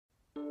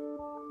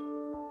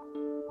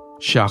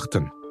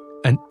Seachtain,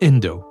 an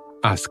Indo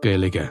as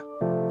Gaeilge.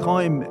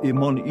 Táim I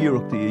mon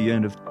iireachta I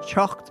dhéanamh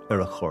teacht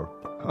ar a chorp,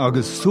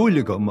 agus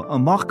súlagam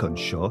amach an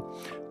seo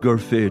gur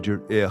féidir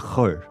é a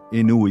chur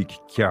in uig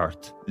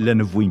ceart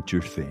lena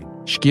bhaintear féin.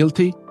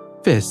 Scialtaí,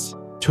 fis,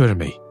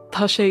 tuirmí.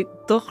 Tá sé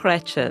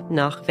dochreite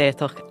nach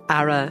bhéadach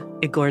ara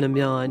I gcóna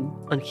meáin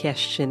an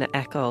cheist sin a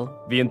eáil.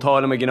 Bhí an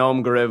tálam a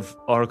gnám go raibh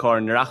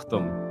áthacáir na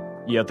reachtam.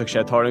 Íontach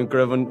sé táirn go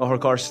raibh an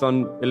áthacáir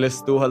san I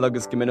list dúthal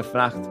agus go minic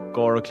freacht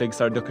gcóir a clig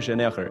sar ducha sin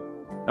éachair.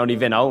 Ná ní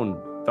bhín ann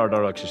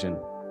dardarach sé sin.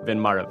 Bhín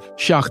marabh.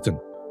 Seachtain.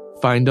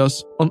 Find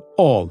us on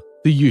all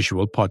the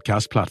usual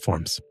podcast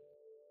platforms.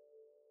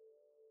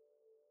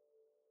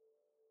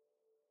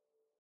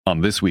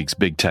 On this week's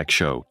Big Tech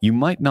Show, you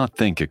might not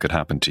think it could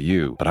happen to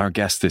you, but our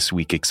guest this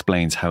week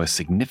explains how a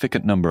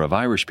significant number of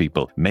Irish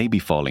people may be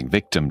falling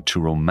victim to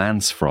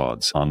romance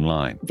frauds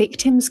online.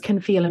 Victims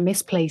can feel a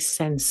misplaced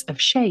sense of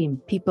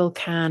shame. People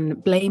can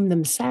blame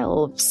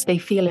themselves. They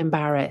feel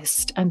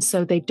embarrassed, and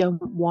so they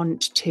don't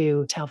want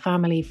to tell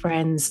family,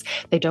 friends.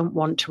 They don't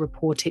want to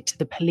report it to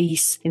the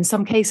police. In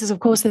some cases,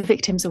 of course, the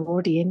victims are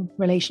already in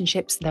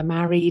relationships. They're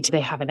married. They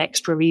have an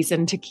extra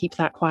reason to keep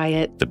that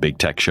quiet. The Big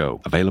Tech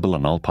Show, available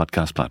on all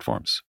podcast platforms.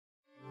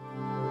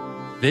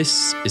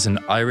 This is an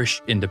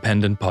Irish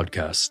independent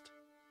podcast.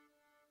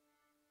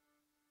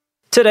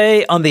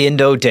 Today on the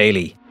Indo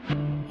Daily,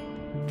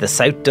 the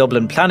South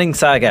Dublin planning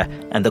saga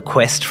and the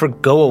quest for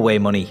go-away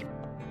money.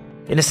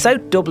 In a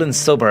South Dublin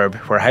suburb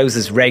where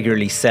houses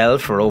regularly sell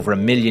for over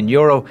 €1 million,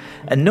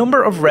 a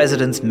number of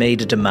residents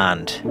made a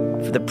demand.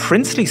 For the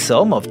princely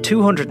sum of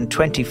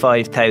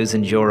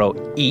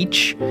 €225,000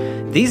 each,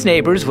 these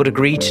neighbours would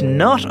agree to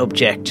not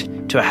object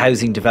to a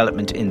housing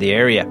development in the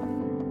area.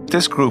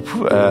 This group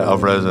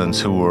of residents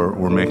who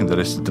were making the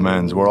list of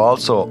demands were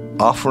also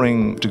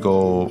offering to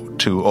go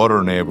to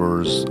other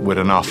neighbours with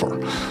an offer,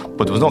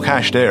 but there was no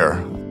cash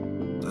there.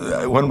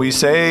 When we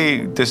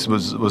say this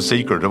was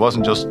secret, it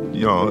wasn't just,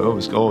 it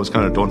was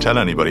kind of don't tell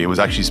anybody. It was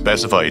actually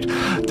specified.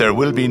 There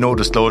will be no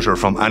disclosure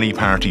from any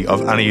party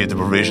of any of the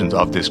provisions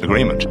of this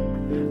agreement.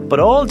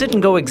 But all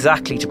didn't go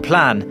exactly to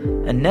plan,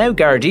 and now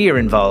Gardaí are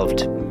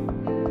involved.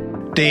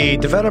 The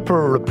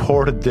developer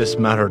reported this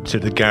matter to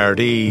the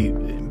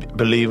Gardaí,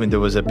 believing there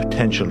was a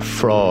potential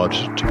fraud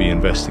to be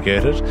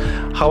investigated.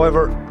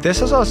 However, this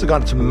has also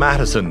gone to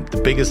Matheson, the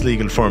biggest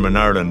legal firm in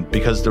Ireland,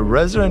 because the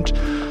resident,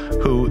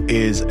 who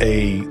is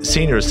a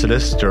senior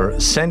solicitor,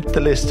 sent the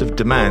list of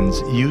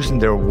demands using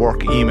their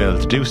work email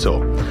to do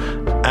so.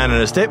 And in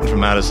a statement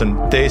from Matheson,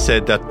 they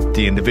said that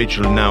the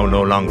individual now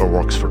no longer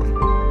works for them.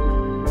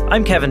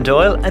 I'm Kevin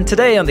Doyle, and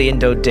today on the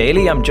Indo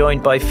Daily I'm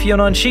joined by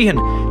Fionn Sheehan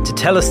to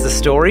tell us the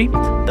story,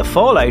 the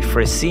fallout for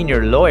a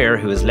senior lawyer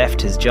who has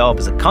left his job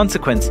as a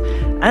consequence,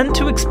 and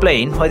to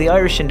explain why the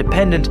Irish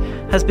Independent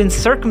has been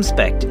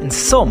circumspect in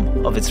some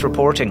of its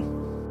reporting.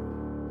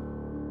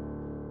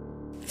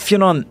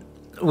 Fionn,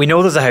 we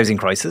know there's a housing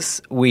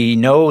crisis. We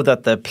know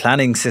that the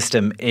planning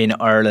system in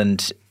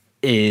Ireland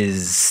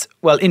is,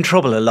 in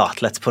trouble a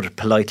lot, let's put it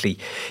politely.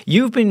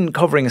 You've been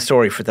covering a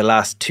story for the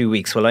last 2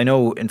 weeks. Well, I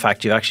know, in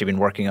fact, you've actually been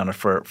working on it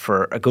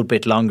for a good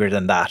bit longer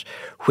than that,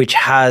 which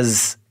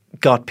has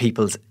got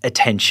people's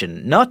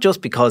attention, not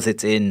just because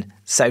it's in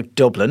South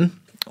Dublin,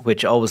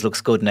 which always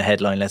looks good in a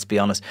headline, let's be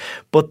honest,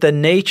 but the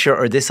nature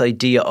or this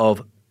idea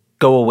of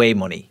go-away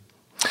money.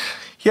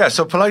 Yeah,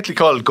 so politely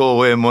called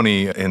go-away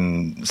money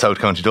in South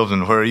County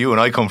Dublin, where you and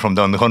I come from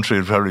down the country, it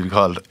would probably be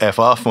called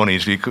F-off money,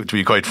 to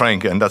be quite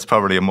frank, and that's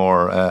probably a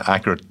more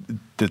accurate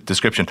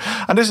description.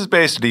 And this is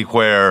basically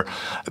where,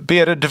 be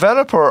it a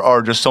developer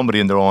or just somebody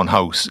in their own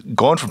house,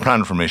 going for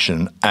planning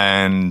permission,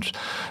 and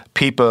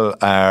people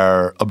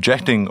are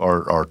objecting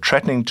or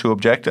threatening to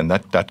object, and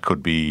that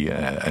could be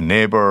a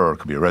neighbour or it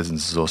could be a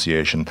residents'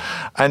 association,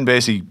 and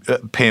basically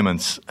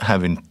payments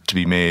having to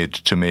be made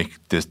to make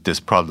this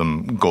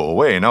problem go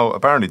away. Now,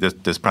 apparently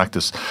this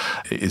practice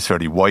is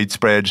fairly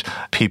widespread.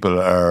 People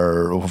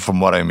are, from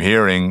what I'm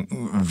hearing,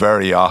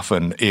 very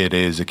often it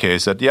is a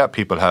case that,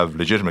 people have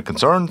legitimate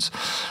concerns,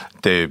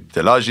 they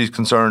lodge these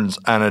concerns,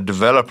 and a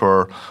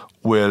developer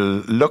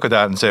will look at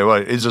that and say, well,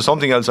 is there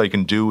something else I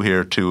can do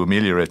here to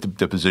ameliorate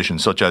the position,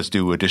 such as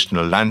do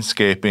additional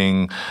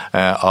landscaping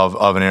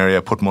of an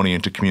area, put money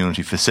into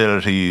community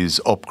facilities,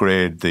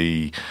 upgrade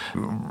the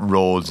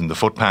roads and the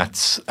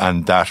footpaths,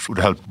 and that would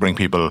help bring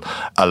people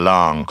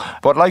along.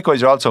 But likewise,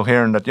 you're also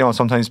hearing that,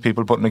 sometimes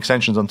people putting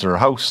extensions onto their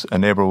house, a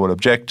neighbour will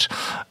object,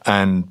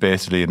 and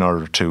basically in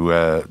order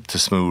to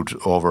smooth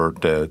over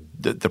the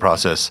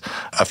process,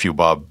 a few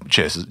bob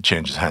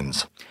changes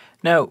hands.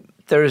 Now,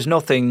 there is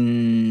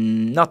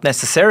nothing, not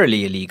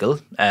necessarily illegal.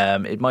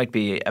 It might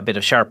be a bit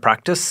of sharp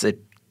practice. It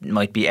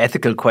might be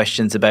ethical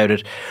questions about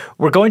it.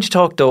 We're going to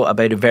talk, though,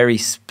 about a very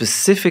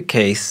specific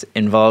case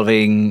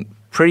involving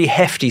pretty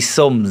hefty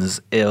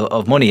sums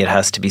of money, it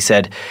has to be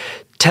said.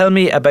 Tell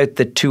me about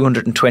the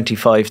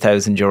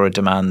 €225,000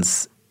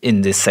 demands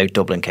in this South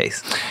Dublin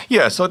case.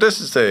 Yeah, so this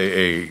is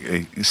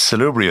a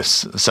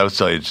salubrious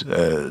Southside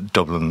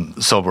Dublin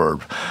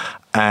suburb.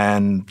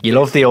 And you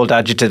love the old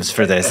adjectives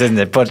for this, isn't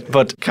it?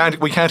 But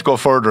we can't go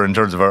further in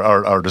terms of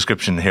our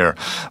description here.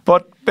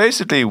 But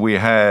basically, we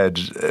had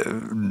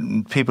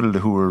people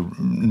who were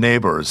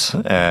neighbours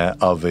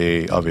of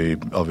a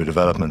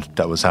development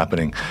that was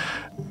happening,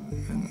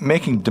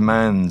 making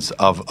demands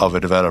of a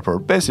developer,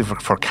 basically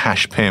for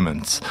cash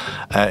payments,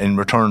 in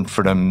return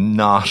for them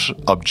not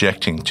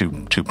objecting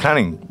to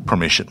planning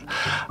permission.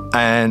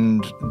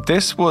 And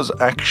this was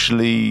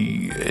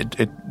actually,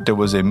 there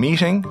was a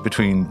meeting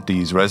between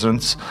these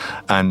residents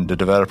and the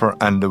developer,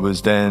 and there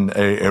was then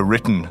a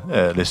written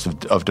list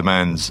of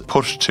demands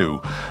put to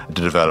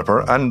the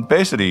developer. And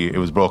basically it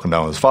was broken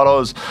down as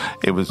follows.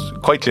 It was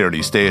quite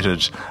clearly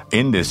stated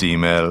in this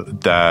email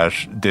that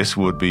this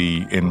would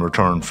be in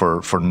return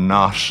for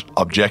not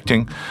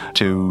objecting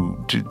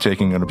to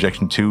taking an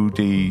objection to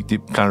the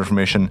plan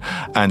information,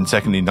 and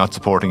secondly not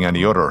supporting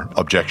any other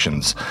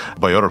objections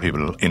by other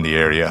people in the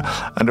area.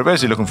 And they're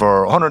basically looking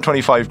for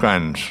 125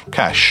 grand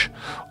cash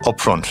up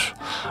front,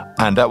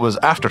 and that was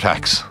after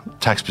tax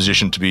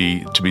position to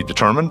be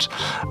determined.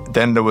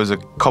 Then there was a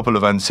couple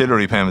of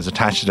ancillary payments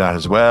attached to that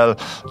as well.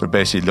 They're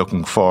basically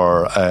looking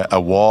for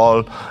a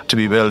wall to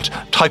be built,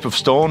 type of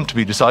stone to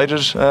be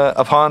decided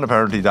upon.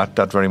 Apparently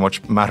that very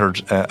much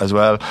mattered as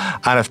well.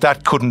 And if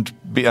that couldn't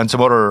be, and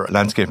some other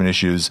landscaping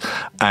issues,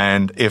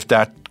 and if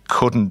that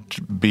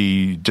couldn't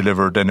be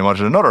delivered, then they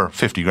wanted another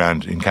 50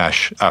 grand in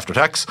cash after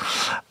tax.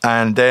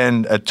 And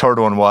then a third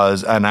one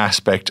was an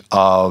aspect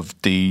of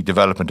the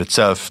development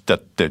itself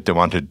that they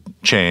wanted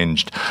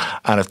changed.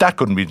 And if that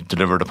couldn't be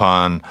delivered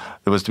upon,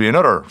 there was to be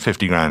another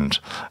 50 grand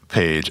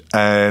paid.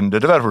 And the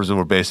developers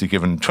were basically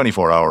given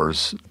 24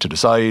 hours to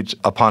decide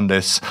upon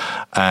this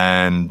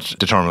and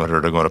determine whether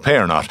they're going to pay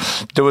or not.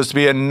 There was to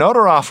be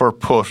another offer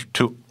put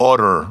to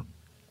other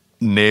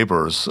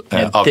neighbours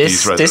of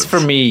these residents. This for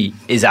me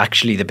is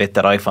actually the bit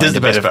that I find this is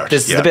the best part.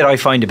 This is the bit I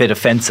find a bit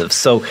offensive.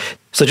 So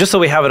just so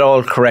we have it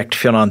all correct,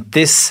 Fionn,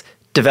 this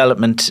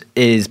development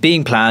is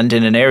being planned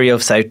in an area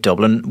of South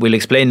Dublin. We'll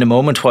explain in a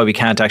moment why we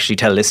can't actually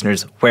tell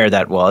listeners where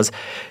that was.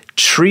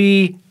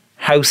 3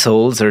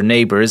 households or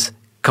neighbours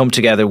come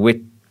together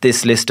with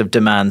this list of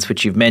demands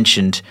which you've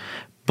mentioned.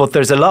 But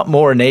there's a lot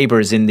more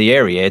neighbours in the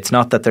area. It's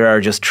not that there are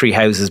just 3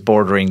 houses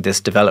bordering this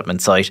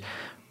development site.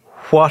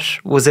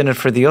 What was in it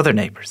for the other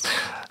neighbours?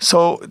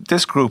 So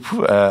this group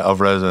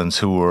of residents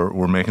who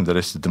were making the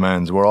list of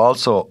demands were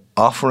also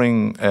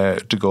offering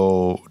to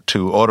go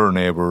to other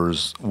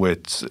neighbours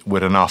with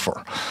an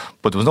offer.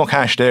 But there was no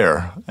cash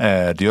there.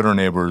 The other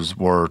neighbours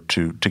were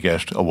to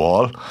get a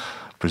wall,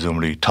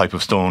 presumably type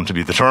of stone to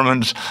be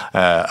determined,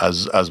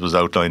 as was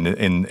outlined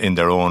in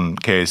their own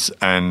case,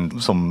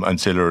 and some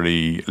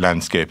ancillary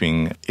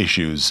landscaping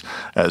issues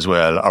as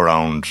well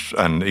around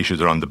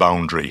the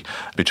boundary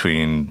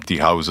between the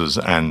houses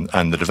and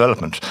the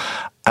development.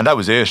 And that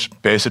was it.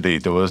 Basically,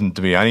 there wasn't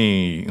to be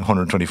any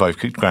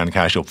 125 grand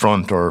cash up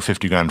front or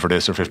 50 grand for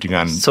this or 50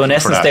 grand. So in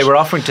essence, they were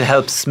offering to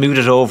help smooth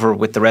it over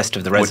with the rest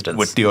of the residents.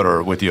 With the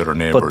other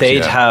neighbours. But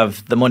they'd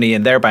have the money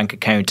in their bank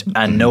account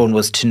and no one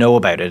was to know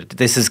about it.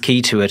 This is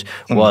key to it,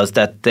 was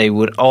that they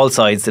would, all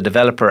sides, the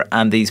developer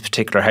and these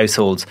particular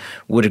households,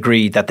 would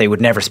agree that they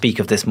would never speak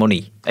of this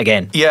money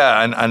again.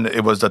 Yeah, and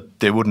it was that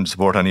they wouldn't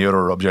support any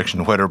other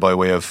objection, whether by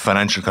way of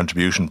financial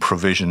contribution,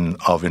 provision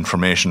of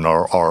information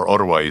or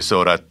otherwise,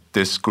 so that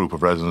this group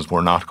of residents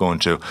were not going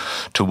to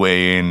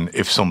weigh in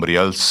if somebody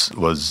else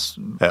was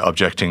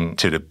objecting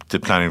to the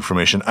planning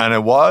information. And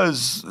it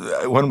was,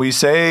 when we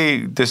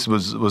say this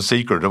was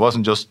secret, it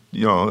wasn't just,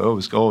 it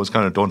was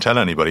kind of don't tell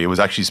anybody. It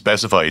was actually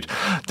specified.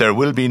 There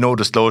will be no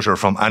disclosure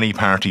from any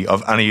party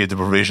of any of the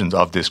provisions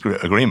of this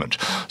agreement.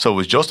 So it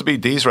was just to be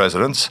these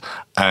residents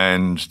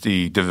and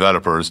the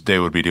developers. They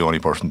would be the only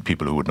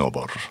people who would know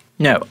about it.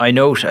 Now, I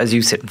note, as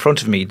you sit in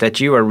front of me, that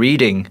you are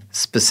reading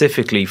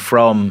specifically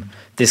from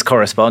this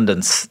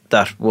correspondence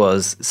that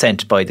was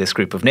sent by this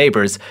group of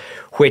neighbours,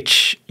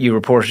 which you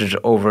reported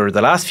over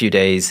the last few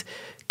days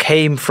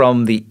came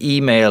from the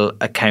email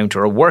account,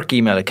 or a work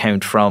email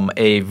account, from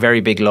a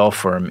very big law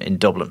firm in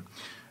Dublin.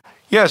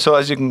 Yeah, so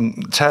as you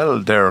can tell,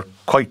 they're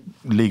quite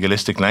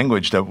legalistic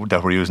language that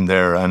we're using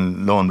there,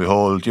 and lo and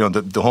behold, the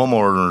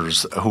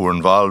homeowners who were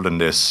involved in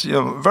this,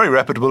 very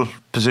reputable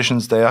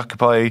positions they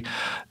occupy.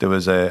 There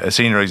was a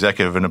senior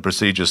executive in a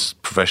prestigious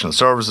professional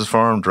services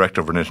firm, director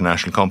of an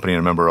international company,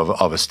 and a member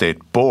of a state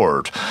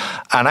board.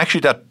 And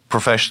actually that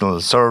professional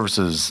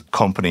services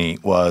company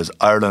was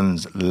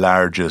Ireland's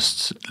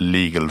largest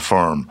legal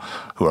firm,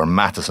 who are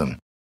Matheson.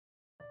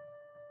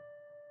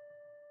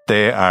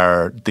 They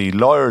are the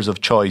lawyers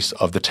of choice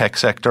of the tech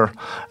sector,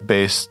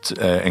 based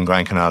in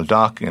Grand Canal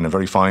Dock in a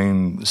very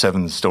fine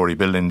 7-storey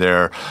building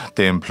there.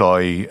 They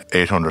employ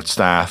 800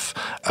 staff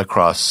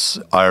across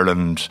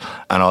Ireland,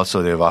 and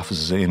also they have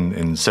offices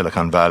in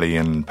Silicon Valley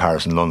and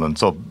Paris and London.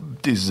 So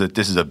this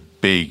is a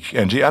big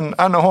entity and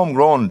a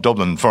homegrown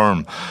Dublin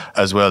firm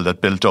as well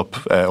that built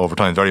up over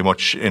time, very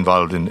much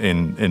involved in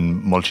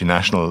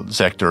multinational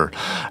sector,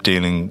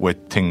 dealing with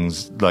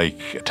things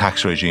like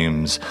tax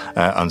regimes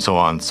and so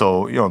on.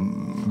 So,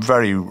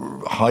 very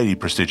highly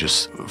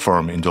prestigious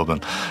firm in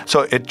Dublin.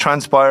 So it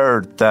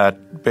transpired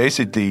that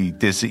basically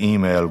this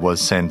email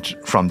was sent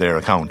from their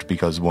account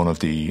because one of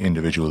the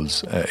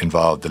individuals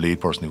involved, the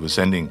lead person who was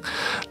sending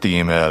the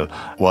email,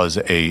 was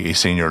a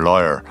senior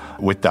lawyer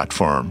with that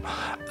firm.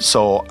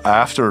 So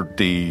after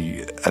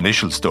the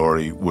initial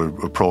story, we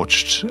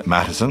approached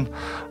Matheson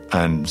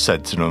and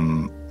said to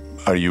them,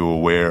 are you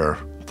aware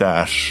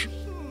that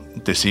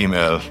this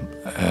email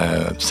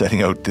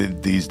setting out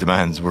these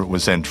demands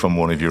was sent from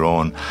one of your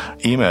own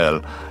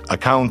email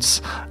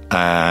accounts,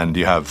 and do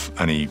you have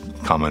any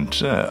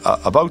comment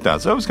about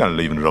that? So I was kind of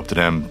leaving it up to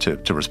them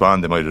to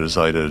respond. They might have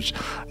decided,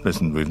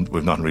 listen,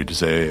 we've nothing really to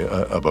say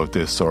about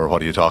this, or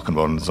what are you talking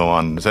about, and so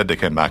on. Instead, they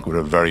came back with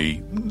a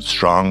very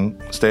strong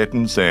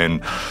statement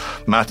saying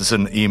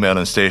Matheson email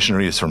and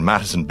stationery is for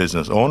Matheson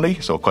business only.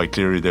 So quite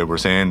clearly they were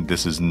saying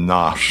this is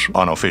not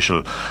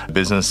unofficial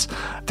business.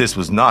 This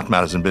was not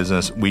Matheson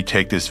business. We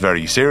take this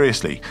very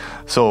seriously.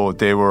 So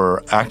they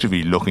were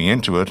actively looking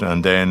into it,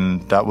 and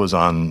then that was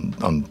on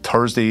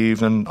Thursday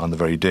evening, on the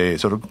very day,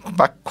 sort of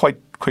back quite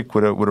quick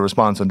with a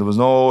response, and there was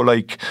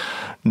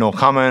no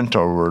comment,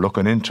 or we're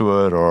looking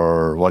into it,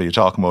 or what are you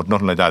talking about,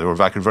 nothing like that. They were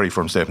back with a very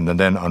firm statement. And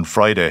then on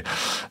Friday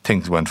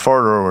things went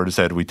further, where they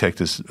said we take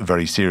this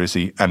very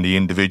seriously and the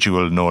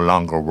individual no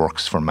longer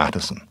works for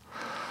Matheson.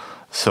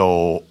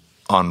 So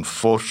on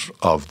foot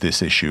of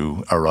this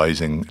issue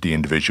arising, the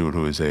individual,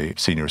 who is a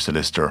senior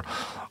solicitor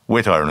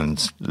with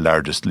Ireland's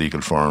largest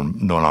legal firm,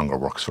 no longer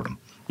works for them.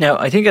 Now,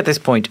 I think at this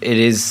point it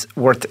is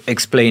worth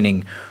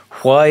explaining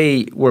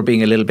why we're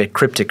being a little bit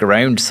cryptic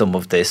around some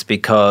of this,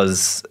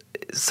 because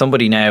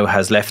somebody now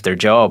has left their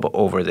job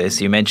over this.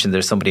 You mentioned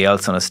there's somebody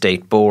else on a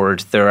state board.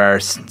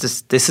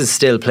 This is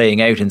still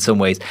playing out in some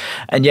ways.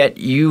 And yet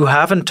you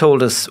haven't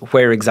told us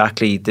where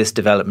exactly this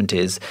development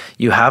is.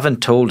 You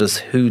haven't told us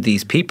who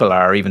these people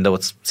are, even though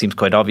it seems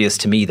quite obvious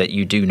to me that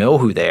you do know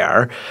who they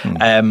are.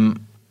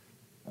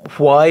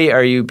 Why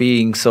are you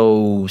being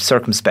so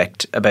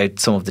circumspect about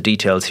some of the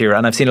details here?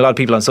 And I've seen a lot of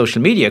people on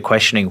social media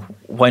questioning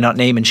why not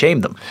name and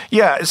shame them.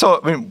 Yeah, so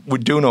we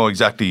do know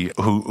exactly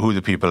who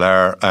the people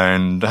are,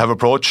 and have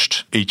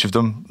approached each of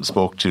them.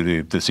 Spoke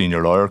to the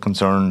senior lawyer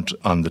concerned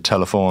on the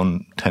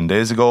telephone 10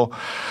 days ago.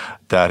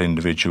 That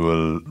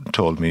individual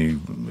told me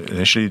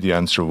initially the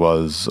answer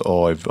was,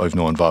 I've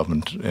no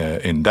involvement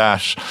in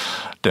that.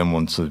 Then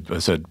once I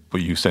said, but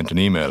you sent an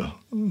email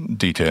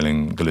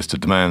detailing the list of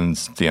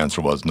demands, the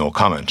answer was no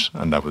comment,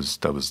 and that was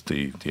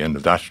the end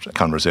of that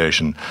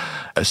conversation.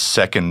 A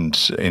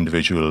second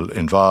individual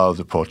involved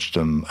approached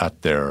them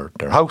at their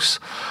house,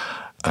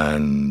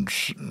 and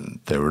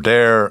they were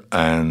there,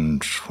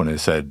 and when I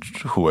said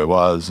who I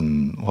was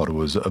and what it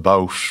was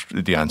about,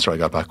 the answer I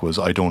got back was,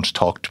 I don't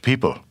talk to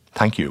people,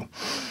 thank you.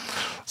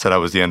 So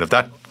that was the end of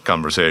that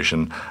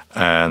conversation,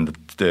 and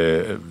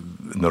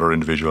another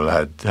individual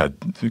had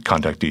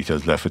contact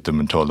details left with them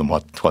and told them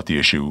what the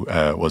issue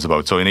was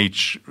about. So in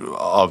each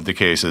of the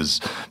cases,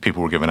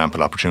 people were given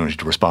ample opportunity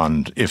to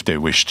respond if they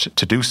wished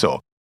to do so.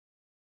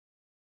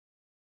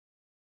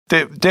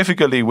 The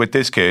difficulty with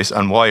this case,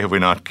 and why have we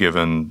not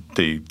given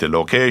the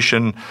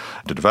location,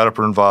 the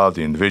developer involved,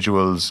 the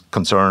individuals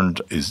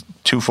concerned, is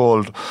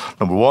twofold.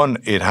 Number one,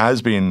 it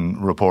has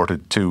been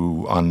reported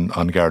to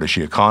on Garda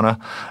Síochána.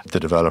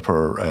 The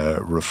developer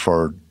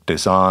referred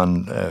this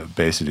on,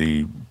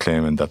 basically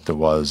claiming that there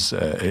was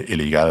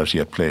illegality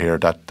at play here.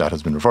 That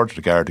has been referred to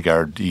the Garda. The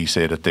Garda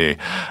say that they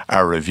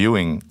are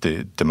reviewing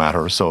the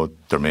matter, so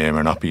there may or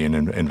may not be an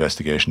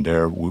investigation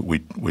there.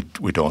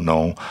 We don't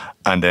know.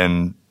 And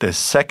then the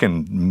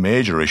second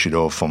major issue,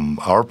 though, from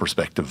our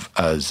perspective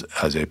as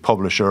a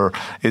publisher,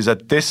 is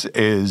that this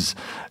is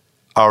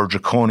our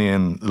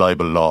draconian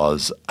libel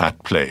laws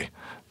at play.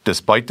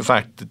 Despite the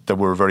fact that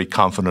we're very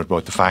confident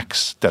about the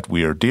facts that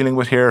we are dealing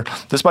with here,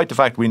 despite the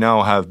fact we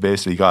now have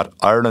basically got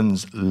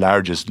Ireland's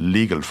largest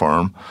legal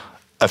firm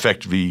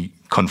effectively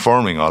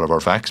confirming all of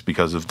our facts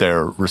because of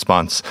their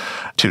response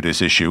to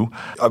this issue.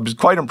 I was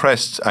quite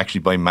impressed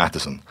actually by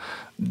Matheson.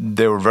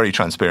 They were very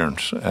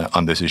transparent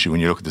on this issue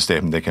when you look at the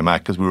statement they came out,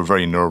 because we were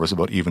very nervous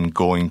about even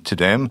going to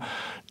them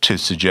to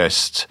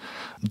suggest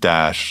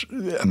that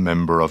a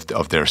member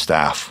of their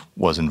staff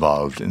was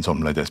involved in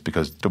something like this,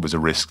 because there was a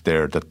risk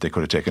there that they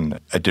could have taken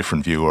a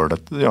different view, or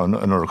that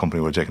another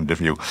company would have taken a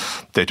different view.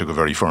 They took a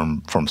very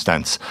firm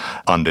stance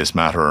on this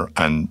matter,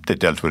 and they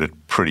dealt with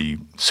it pretty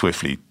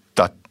swiftly.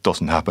 That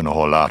doesn't happen a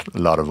whole lot. A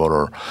lot of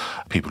other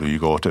people who you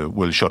go to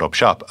will shut up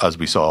shop, as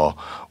we saw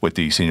with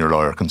the senior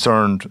lawyer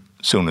concerned.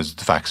 soon as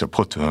the facts are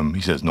put to him,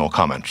 he says no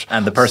comment.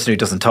 And the person who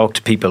doesn't talk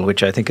to people,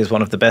 which I think is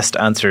one of the best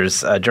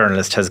answers a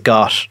journalist has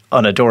got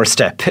on a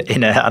doorstep,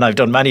 and I've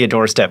done many a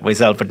doorstep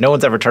myself, but no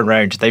one's ever turned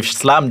around. They've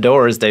slammed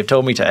doors, they've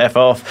told me to F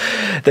off,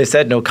 they've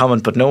said no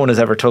comment, but no one has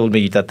ever told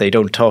me that they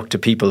don't talk to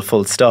people,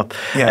 full stop.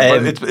 Yeah,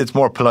 but it's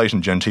more polite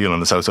and genteel on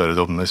the south side of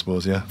Dublin, I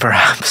suppose, yeah.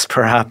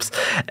 Perhaps.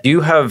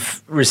 You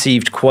have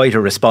received quite a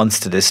response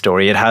to this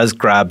story. It has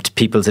grabbed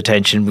people's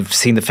attention. We've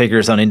seen the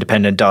figures on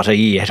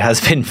independent.ie. It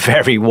has been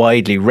very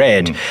widely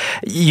read.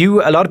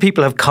 A lot of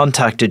people have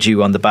contacted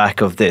you on the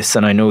back of this,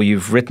 and I know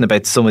you've written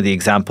about some of the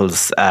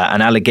examples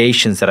and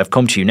allegations that have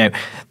come to you. Now,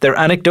 they're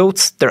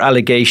anecdotes, they're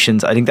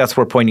allegations. I think that's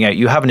worth pointing out.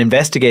 You haven't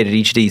investigated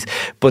each of these,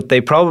 but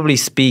they probably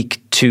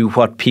speak to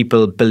what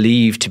people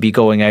believe to be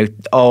going out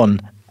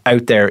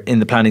there in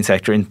the planning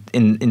sector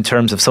in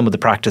terms of some of the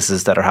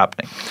practices that are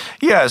happening.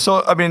 Yeah,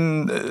 so I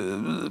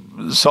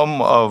mean,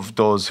 some of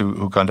those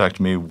who contacted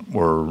me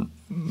were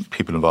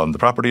people involved in the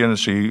property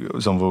industry.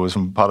 Some of it was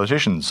from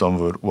politicians, some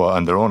of it was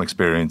and their own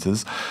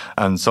experiences,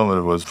 and some of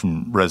it was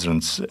from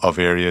residents of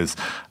areas.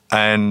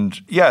 And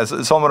yes,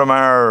 some of them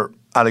are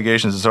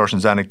allegations,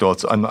 assertions,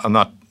 anecdotes. I'm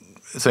not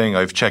saying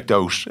I've checked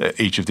out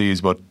each of these,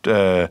 but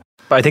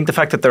I think the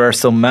fact that there are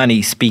so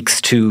many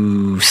speaks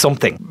to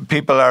something.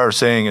 People are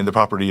saying in the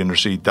property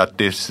industry that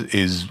this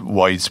is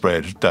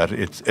widespread, that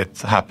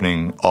it's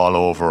happening all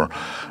over.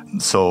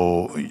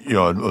 So,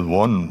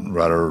 one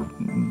rather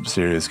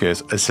serious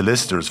case, a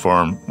solicitor's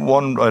firm,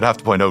 one I'd have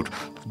to point out,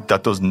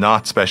 that does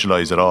not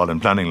specialise at all in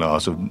planning law,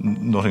 so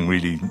nothing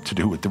really to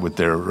do with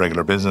their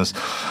regular business,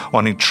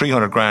 wanting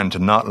 300 grand to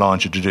not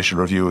launch a judicial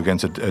review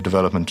against a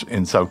development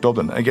in South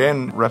Dublin.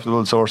 Again,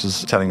 reputable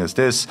sources telling us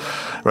this.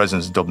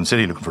 Residents of Dublin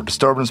City looking for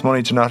disturbance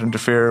money to not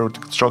interfere with the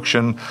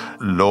construction.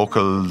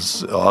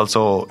 Locals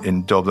also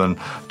in Dublin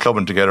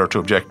clubbing together to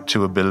object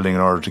to a building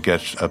in order to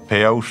get a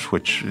payout,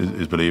 which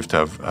is believed to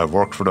have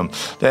worked for them.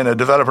 Then a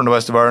developer in the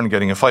west of Ireland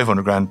getting a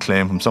 500 grand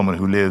claim from someone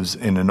who lives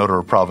in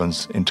another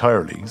province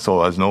entirely,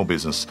 so has no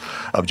business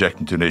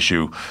objecting to an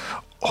issue.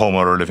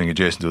 Homeowner living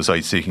adjacent to a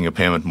site seeking a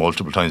payment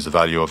multiple times the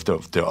value of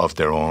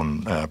their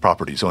own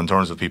property. So in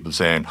terms of people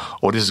saying,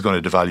 this is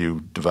going to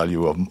devalue the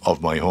value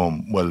of my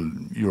home, well,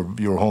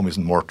 your home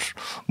isn't worth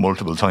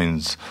multiple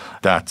times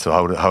that, so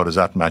how does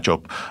that match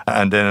up?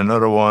 And then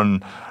another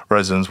one,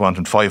 residents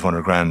wanting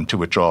 500 grand to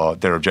withdraw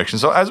their objection.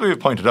 So as we've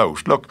pointed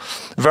out, look,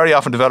 very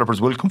often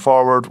developers will come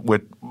forward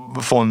with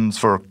funds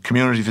for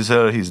community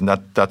facilities, and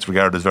that's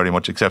regarded as very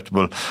much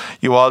acceptable.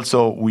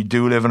 We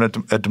do live in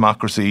a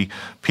democracy.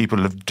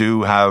 People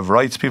do have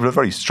rights. People have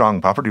very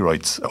strong property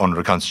rights under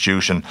the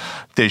Constitution.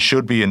 They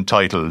should be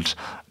entitled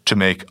to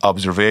make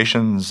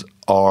observations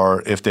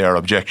or, if there are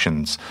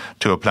objections,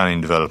 to a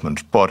planning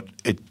development. But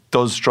it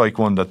does strike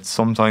one that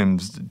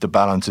sometimes the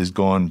balance is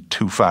going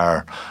too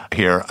far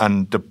here.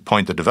 And the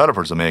point that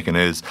developers are making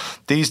is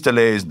these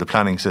delays in the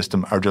planning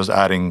system are just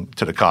adding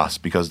to the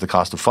cost, because the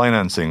cost of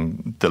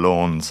financing the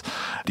loans,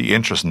 the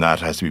interest in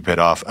that has to be paid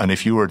off. And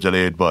if you were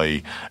delayed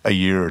by a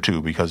year or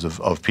two because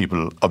of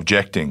people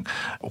objecting,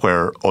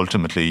 where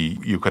ultimately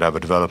you could have a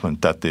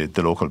development that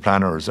the local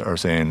planners are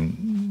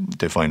saying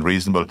they find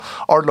reasonable,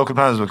 or local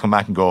planners will come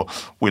back and go,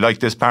 we like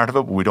this part of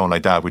it, but we don't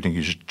like that, we think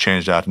you should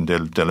change that, and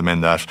they'll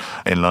amend that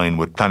in line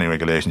with planning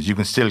regulations. You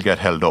can still get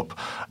held up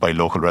by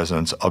local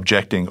residents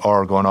objecting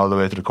or going all the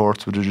way to the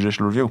courts with a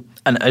judicial review.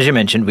 And as you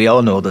mentioned, we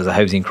all know there's a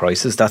housing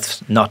crisis.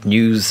 That's not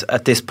news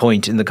at this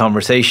point in the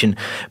conversation,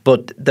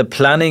 but the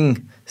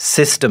planning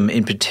system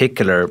in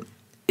particular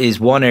is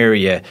one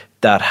area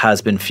that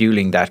has been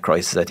fueling that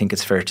crisis, I think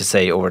it's fair to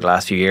say, over the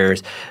last few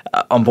years.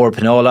 On board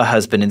Penola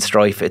has been in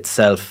strife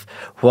itself.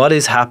 What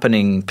is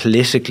happening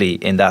politically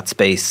in that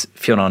space,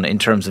 Fionn, in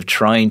terms of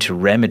trying to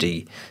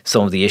remedy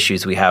some of the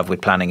issues we have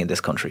with planning in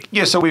this country?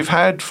 Yeah, so we've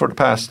had for the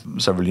past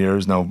several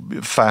years now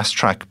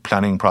fast-track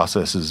planning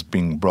processes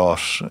being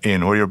brought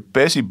in, where you're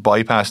basically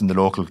bypassing the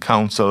local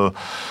council.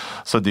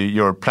 So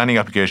your planning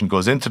application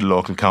goes into the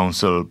local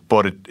council,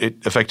 but it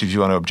effectively, if you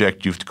want to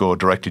object, you have to go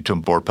directly to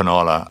Bord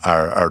Penola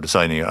are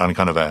deciding it on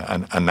kind of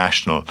a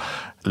national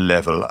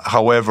level.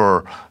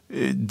 However,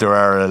 there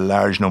are a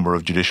large number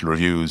of judicial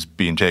reviews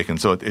being taken,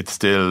 so it's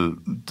still,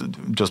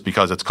 just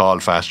because it's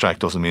called fast track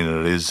doesn't mean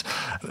that it is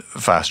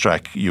fast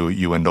track.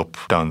 You end up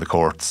down the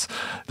courts.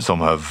 Some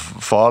have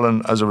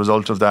fallen as a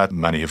result of that.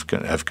 Many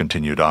have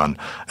continued on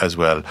as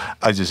well.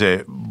 As you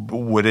say,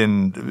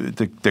 within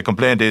the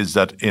complaint is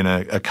that in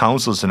a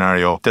council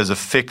scenario, there's a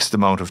fixed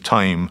amount of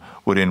time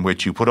within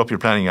which you put up your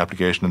planning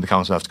application, and the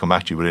council has to come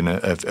back to you within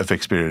a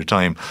fixed period of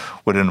time.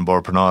 Within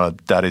Bord Penola,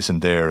 that isn't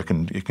there. It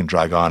can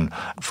drag on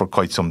for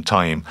quite some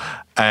time.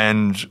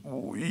 And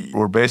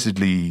we're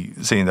basically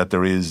seeing that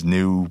there is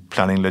new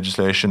planning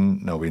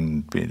legislation now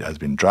has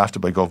been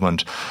drafted by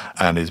government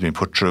and is being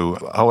put through.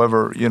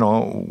 However,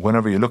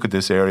 whenever you look at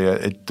this area,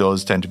 it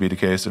does tend to be the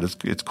case that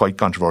it's quite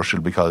controversial,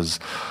 because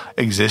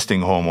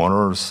existing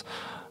homeowners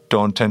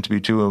don't tend to be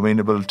too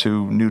amenable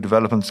to new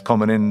developments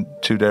coming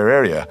into their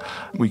area.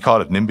 We call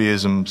it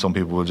NIMBYism. Some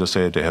people will just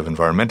say they have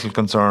environmental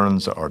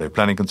concerns, or they have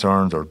planning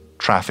concerns, or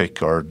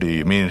traffic, or the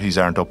amenities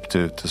aren't up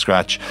to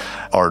scratch,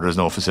 or there's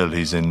no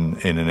facilities in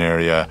an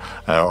area,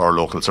 or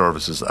local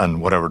services,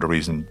 and whatever the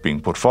reason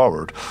being put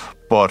forward.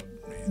 But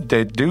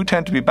they do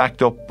tend to be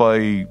backed up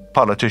by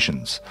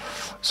politicians.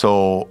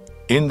 So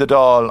in the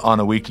Dáil on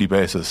a weekly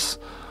basis,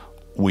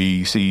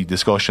 we see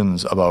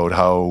discussions about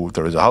how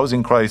there is a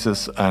housing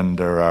crisis and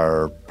there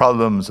are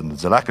problems and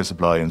there's a lack of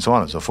supply and so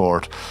on and so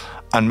forth.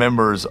 And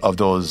members of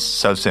those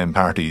self-same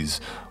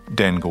parties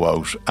then go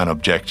out and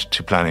object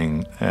to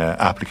planning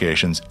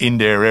applications in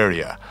their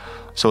area.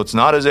 So it's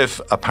not as if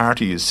a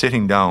party is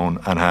sitting down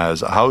and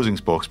has a housing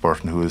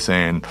spokesperson who is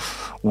saying,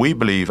 we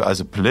believe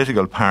as a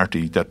political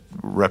party that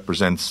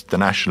represents the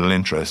national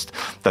interest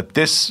that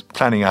this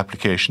planning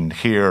application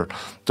here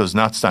does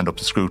not stand up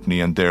to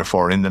scrutiny, and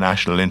therefore in the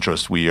national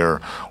interest we are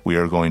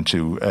going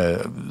to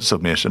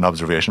submit an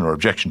observation or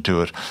objection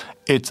to it.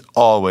 It's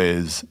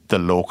always the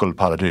local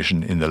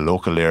politician in the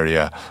local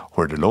area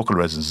where the local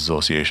residents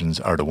associations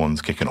are the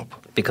ones kicking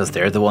up. Because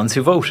they're the ones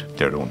who vote.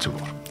 They're the ones who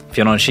vote.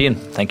 Fionn Sheehan,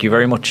 thank you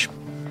very much.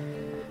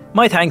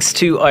 My thanks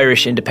to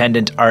Irish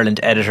Independent Ireland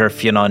editor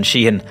Fionn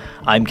Sheehan.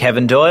 I'm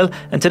Kevin Doyle,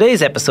 and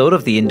today's episode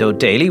of the Indo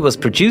Daily was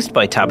produced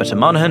by Tabitha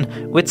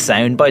Monaghan with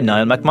sound by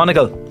Niall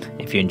McMonigal.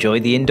 If you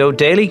enjoyed the Indo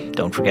Daily,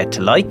 don't forget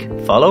to like,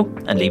 follow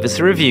and leave us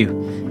a review.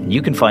 And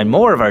you can find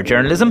more of our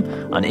journalism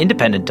on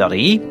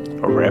independent.ie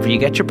or wherever you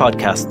get your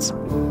podcasts.